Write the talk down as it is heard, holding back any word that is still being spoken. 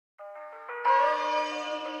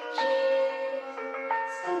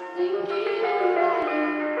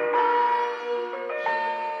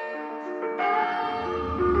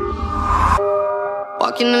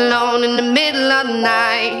Walking alone in the middle of the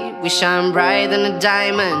night, we shine brighter than a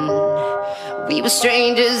diamond. We were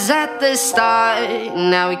strangers at the start,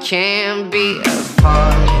 now we can't be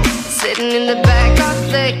apart. Sitting in the back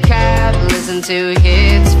of the cab, listen to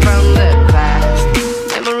hits from the past.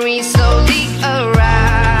 Memories slowly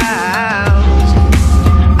arouse.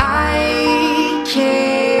 I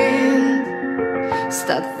can't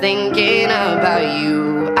stop thinking about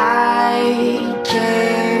you. I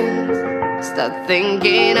can't stop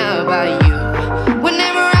thinking about you.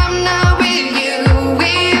 Whenever I'm not with you,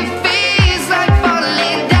 it feels like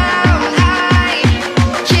falling down. I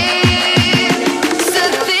can't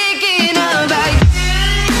stop thinking about you.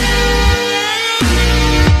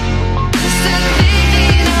 Stop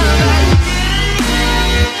thinking about you.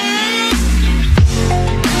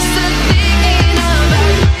 Stop thinking about you. Stop thinking about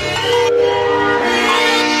you.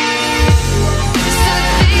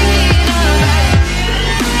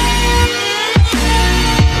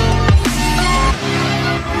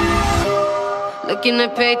 Looking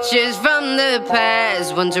at pictures from the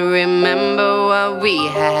past, want to remember what we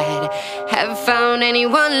had. Haven't found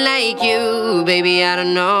anyone like you, baby, I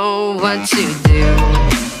don't know what to do.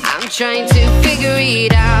 I'm trying to figure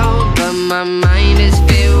it out, but my mind is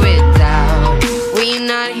filled with doubt. We're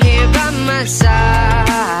not here by my side.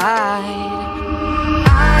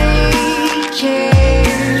 I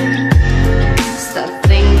can't stop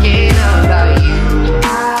thinking about you.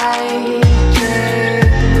 I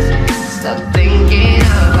can't stop thinking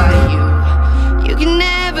about you. You can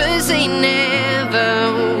never say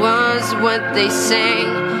never, was what they sang.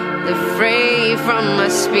 The fray from my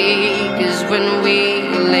speakers when we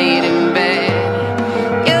laid in bed.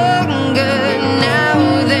 Younger now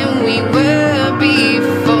than we were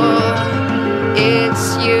before.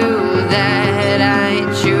 It's you that I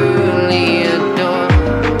truly adore.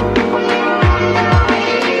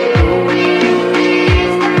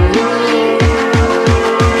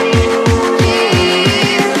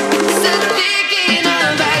 Stop thinking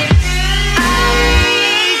about you. I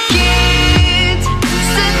can't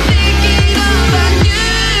stop thinking about you.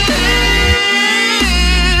 Can't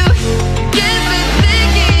stop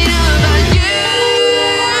thinking about you.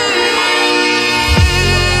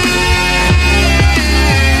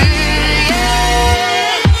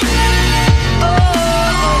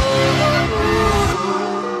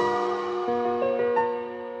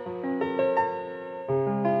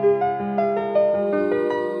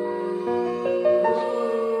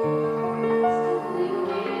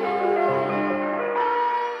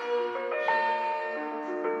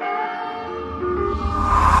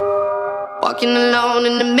 Walking alone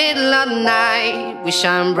in the middle of the night, we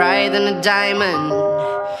shine brighter than a diamond.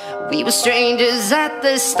 We were strangers at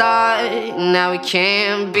the start, now we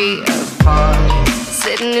can't be apart.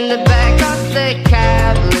 Sitting in the back of the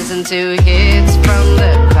cab, listen to hits from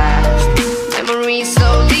the past. Memories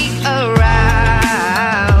slowly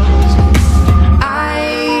arouse.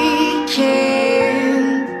 I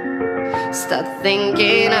can't stop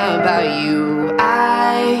thinking about you.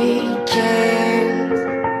 I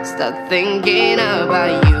can't stop thinking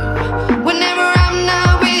about you. Whenever I'm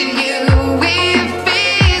not with you, it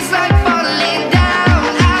feels like falling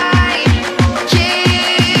down. I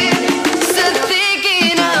can't stop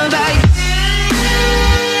thinking about you.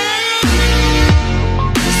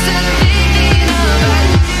 Stop thinking about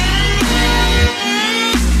you.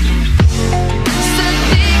 Stop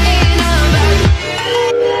thinking about you.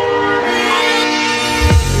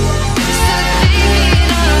 Stop thinking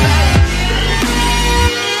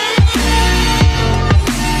about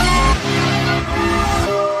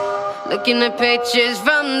you. Looking at pictures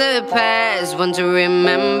from the past, want to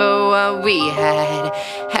remember what we had.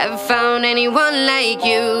 Haven't found anyone like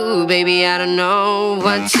you, baby, I don't know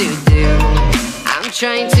what to do. I'm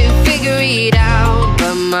trying to figure it out,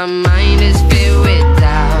 but my mind is filled with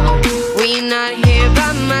doubt. We're not here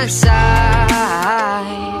by my side.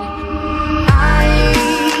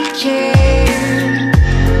 I can't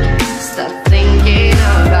stop thinking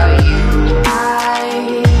about you.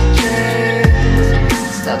 I can't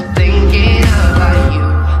stop thinking about you.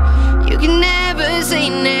 You can never say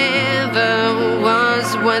never,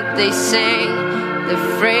 was what they sang. The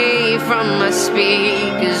fray from my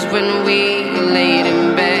speakers when we laid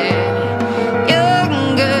in bed.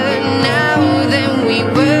 Younger now than we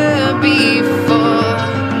were before.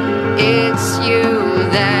 It's you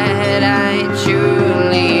that I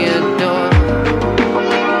truly adore.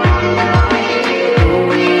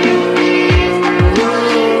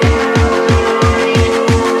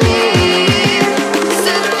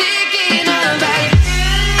 Stop thinking about you.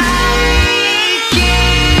 I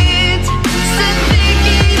can't stop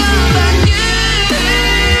thinking about you.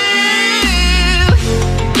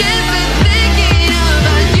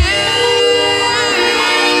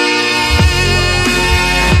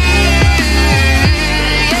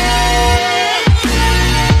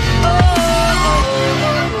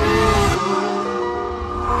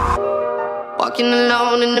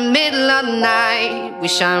 night, we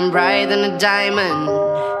shine brighter than a diamond.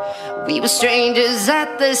 We were strangers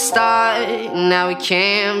at the start, now we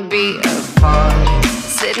can't be apart.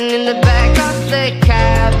 Sitting in the back of the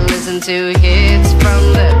cab, listen to hits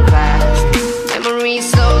from the past. Memories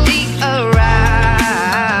slowly arouse.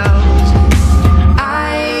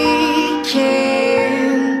 I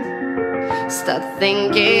can't stop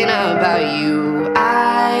thinking about you.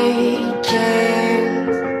 I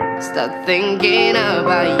can't stop thinking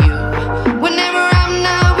about you. Whenever I'm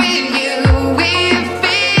not with you, it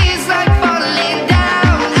feels like falling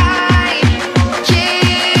down. I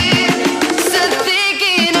can't stop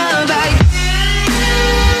thinking about you.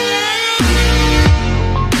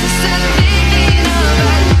 Stop thinking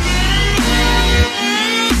about you.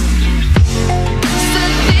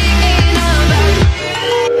 Stop thinking about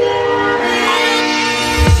you.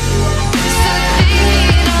 Stop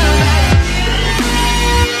thinking about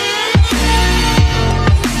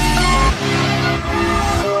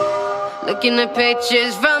you. Looking at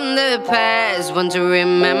pictures from the past, want to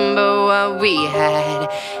remember what we had.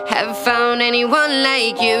 Haven't found anyone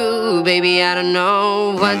like you, baby, I don't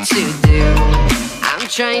know what to do. I'm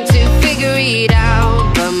trying to figure it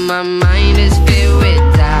out, but my mind is filled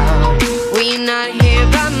with doubt. When you're not here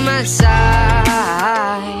by my side,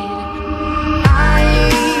 I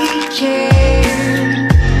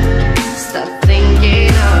can't stop thinking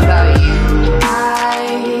about you. I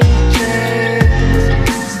can't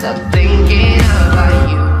stop thinking about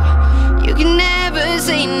you. You can never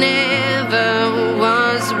say never,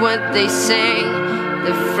 was what they sang.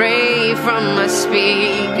 The fray from my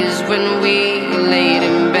speakers when we laid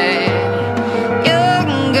in bed.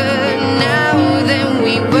 Younger now than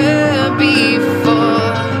we were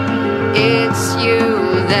before. It's you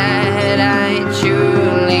that I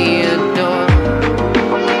truly adore.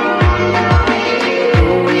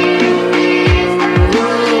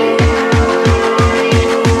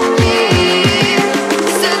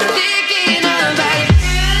 Stop thinking about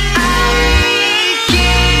you. I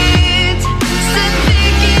can't stop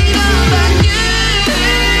thinking about you.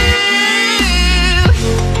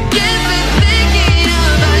 Can't stop thinking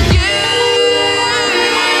about you.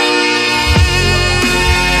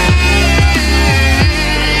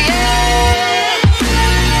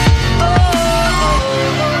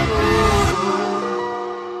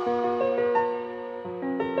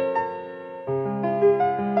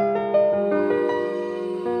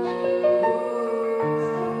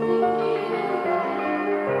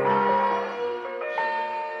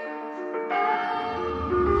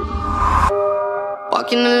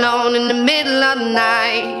 Walking alone in the middle of the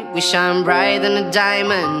night, we shine brighter than a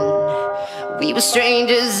diamond. We were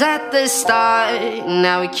strangers at the start,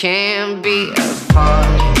 now we can't be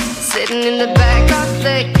apart. Sitting in the back of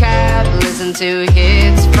the cab, listen to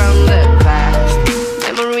hits from the past.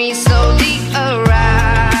 Memories slowly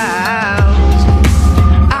arouse.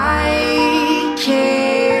 I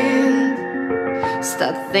can't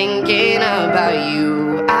stop thinking about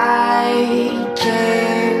you. I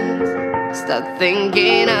can't stop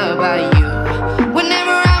thinking about you.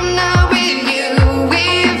 Whenever I'm not with you,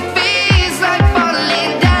 it feels like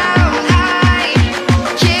falling down. I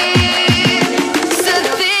can't stop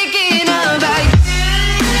thinking about you.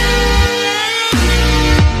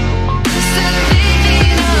 Stop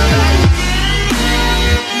thinking about you.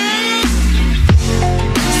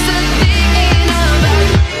 Stop thinking about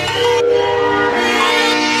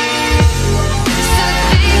you. Stop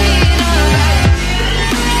thinking about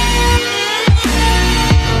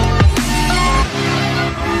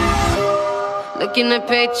you. Looking at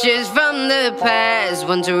pictures from the past,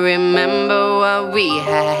 want to remember what we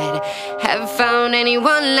had. Haven't found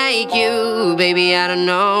anyone like you, baby, I don't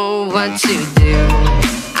know what to do.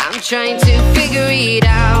 I'm trying to figure it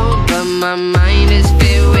out, but my mind is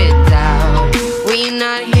filled with doubt. When you're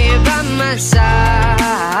not here by my side,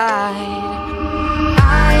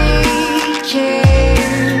 I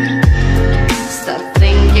can't stop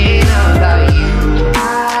thinking about you.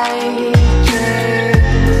 I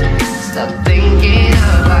can't stop thinking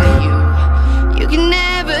about you. You can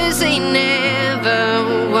never say never,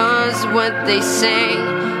 was what they sang.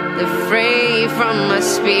 The fray from my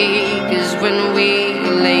speakers when we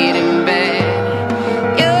laid in bed.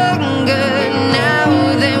 Younger now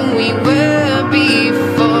than we were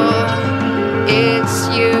before. It's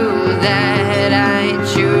you that I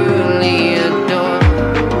truly adore.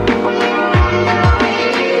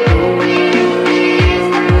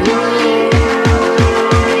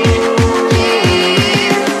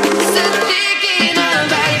 Stop thinking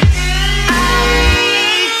about you. I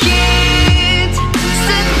can't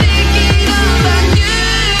stop thinking about you.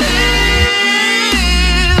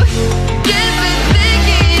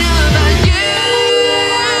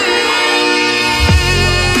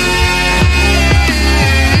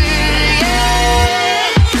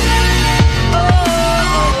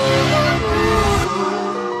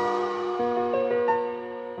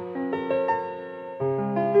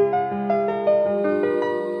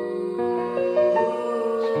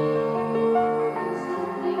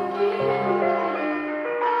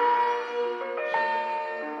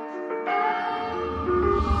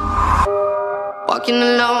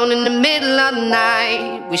 phone in the middle of the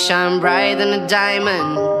night. We shine brighter than a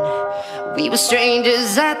diamond. We were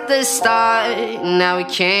strangers at the start, now we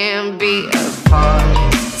can't be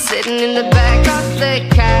apart. Sitting in the back of the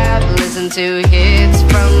cab, listen to hits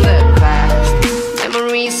from the past.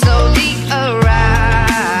 Memories slowly arouse.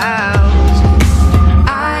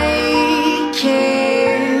 I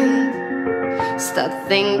can't stop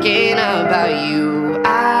thinking about you.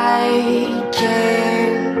 I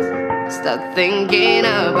can't stop thinking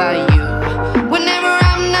about you. Whenever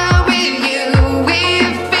I'm not with you,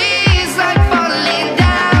 it feels like falling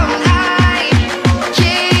down. I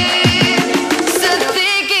can't stop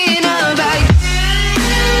thinking about you.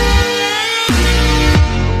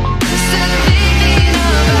 Stop thinking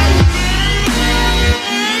about you.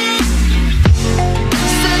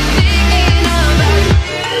 Stop thinking about you.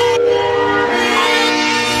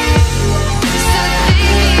 Stop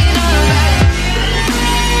thinking about you.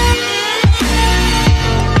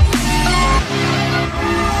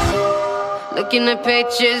 Looking at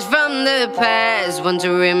pictures from the past, want to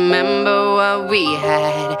remember what we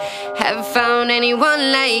had. Haven't found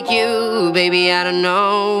anyone like you, baby, I don't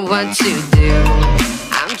know what to do.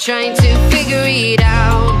 I'm trying to figure it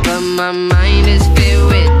out, but my mind is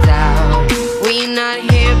filled with doubt. When you're not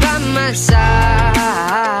here by my side,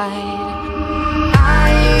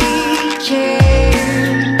 I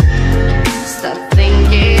can't stop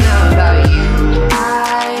thinking about you.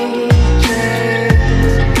 I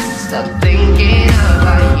can't stop thinking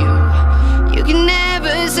about you. You can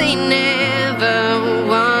never say never,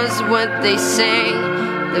 was what they sang.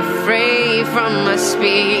 The fray from my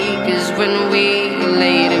speakers when we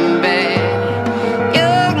laid in bed.